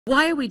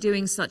Why are we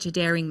doing such a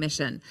daring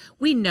mission?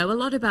 We know a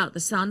lot about the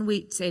sun.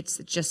 It's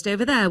just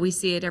over there. We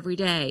see it every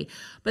day.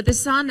 But the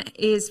sun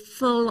is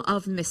full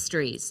of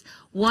mysteries.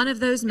 One of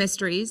those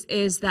mysteries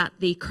is that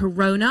the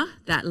corona,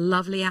 that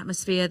lovely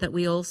atmosphere that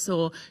we all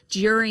saw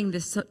during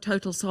the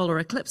total solar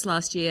eclipse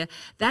last year,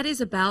 that is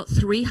about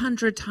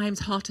 300 times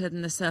hotter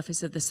than the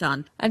surface of the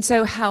sun. And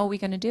so how are we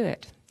going to do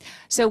it?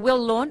 So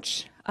we'll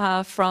launch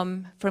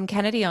from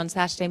Kennedy on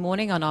Saturday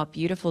morning on our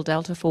beautiful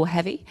Delta IV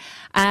Heavy.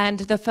 And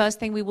the first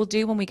thing we will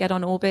do when we get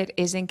on orbit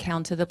is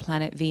encounter the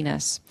planet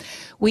Venus.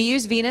 We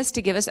use Venus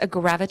to give us a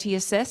gravity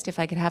assist, if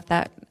I could have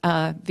that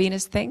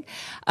Venus thing.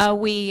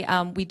 We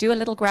do a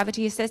little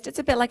gravity assist. It's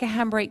a bit like a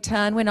handbrake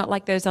turn. We're not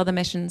like those other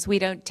missions. We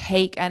don't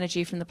take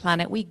energy from the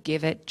planet. We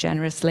give it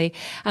generously.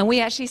 And we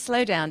actually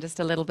slow down just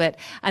a little bit.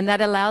 And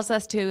that allows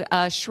us to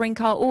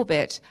shrink our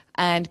orbit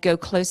and go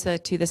closer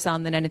to the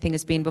sun than anything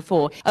has been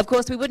before. Of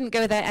course, we wouldn't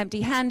go there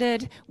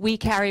empty-handed. We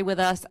carry with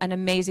us an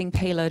amazing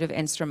payload of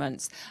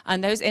instruments.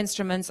 And those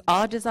instruments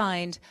are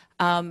designed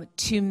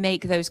to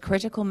make those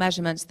critical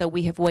measurements that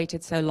we have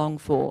waited so long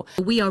for.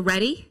 We are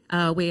ready.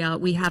 We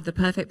have the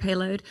perfect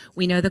payload.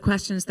 We know the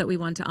questions that we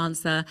want to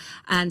answer.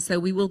 And so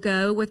we will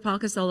go with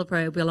Parker Solar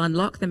Probe. We'll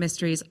unlock the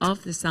mysteries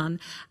of the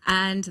sun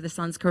and the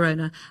sun's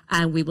corona,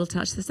 and we will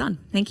touch the sun.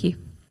 Thank you.